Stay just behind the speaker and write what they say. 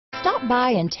Stop by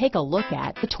and take a look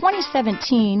at the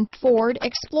 2017 Ford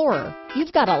Explorer.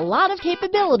 You've got a lot of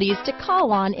capabilities to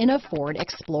call on in a Ford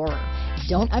Explorer.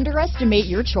 Don't underestimate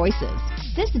your choices.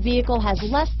 This vehicle has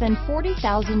less than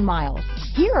 40,000 miles.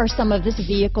 Here are some of this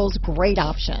vehicle's great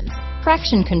options: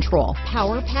 traction control,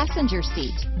 power passenger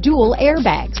seat, dual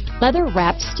airbags,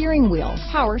 leather-wrapped steering wheel,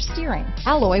 power steering,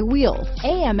 alloy wheels,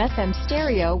 AM/FM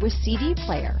stereo with CD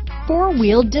player,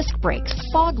 four-wheel disc brakes,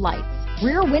 fog lights,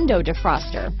 rear window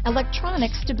defroster, electronic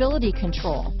stability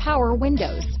control, power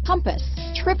windows, compass,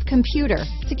 trip computer,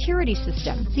 security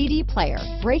system, CD player,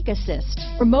 brake assist,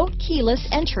 remote keyless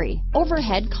entry,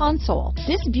 overhead console.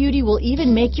 This beauty will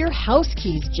even make your house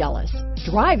keys jealous.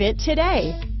 Drive it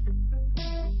today.